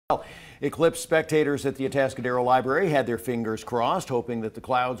Eclipse spectators at the Atascadero Library had their fingers crossed, hoping that the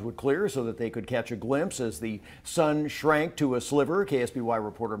clouds would clear so that they could catch a glimpse as the sun shrank to a sliver. KSBY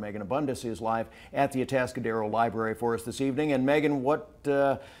reporter Megan Abundis is live at the Atascadero Library for us this evening. And Megan,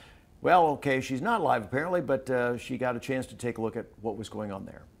 well, okay, she's not live apparently, but she got a chance to take a look at what was going on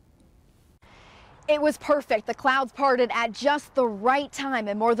there. It was perfect. The clouds parted at just the right time,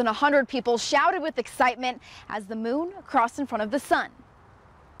 and more than 100 people shouted with excitement as the moon crossed in front of the sun.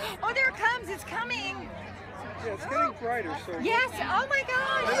 Oh, there it comes. It's coming. Yeah, it's getting brighter. So yes. Oh, my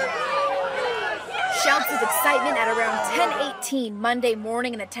gosh. Shouts of excitement at around 10:18 Monday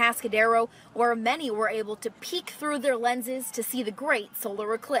morning in Atascadero, where many were able to peek through their lenses to see the great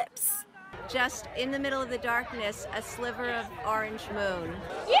solar eclipse. Just in the middle of the darkness, a sliver of orange moon.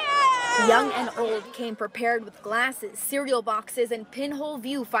 Yeah! Young and old came prepared with glasses, cereal boxes, and pinhole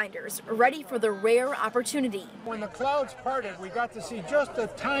viewfinders, ready for the rare opportunity. when the clouds parted, we got to see just a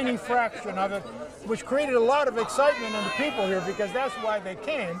tiny fraction of it, which created a lot of excitement in the people here because that's why they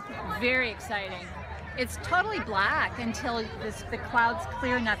came. Very exciting. It's totally black until the clouds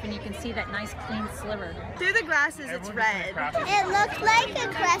clear enough and you can see that nice clean sliver. Through the glasses, it's red. It looks like a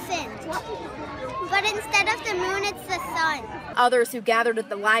crescent, but instead of the moon, it's the sun. Others who gathered at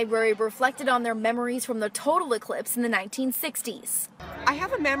the library reflected on their memories from the total eclipse in the 1960s. I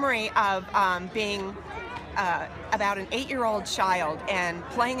have a memory of being about an 8-year-old child and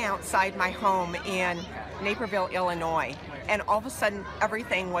playing outside my home in Naperville, Illinois. And all of a sudden,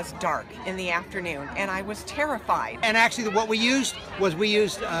 everything was dark in the afternoon, and I was terrified. And actually, what we used was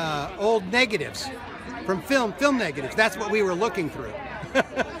old negatives from film negatives. That's what we were looking through.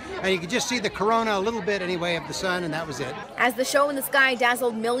 And you could just see the corona a little bit anyway of the sun, and that was it. As the show in the sky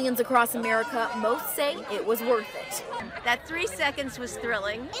dazzled millions across America, most say it was worth it. That 3 seconds was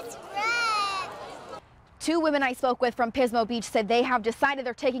thrilling. It's red. 2 women I spoke with from Pismo Beach said they have decided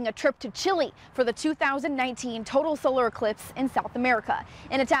they're taking a trip to Chile for the 2019 total solar eclipse in South America.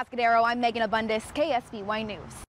 In Atascadero, I'm Megan Abundis, KSBY News.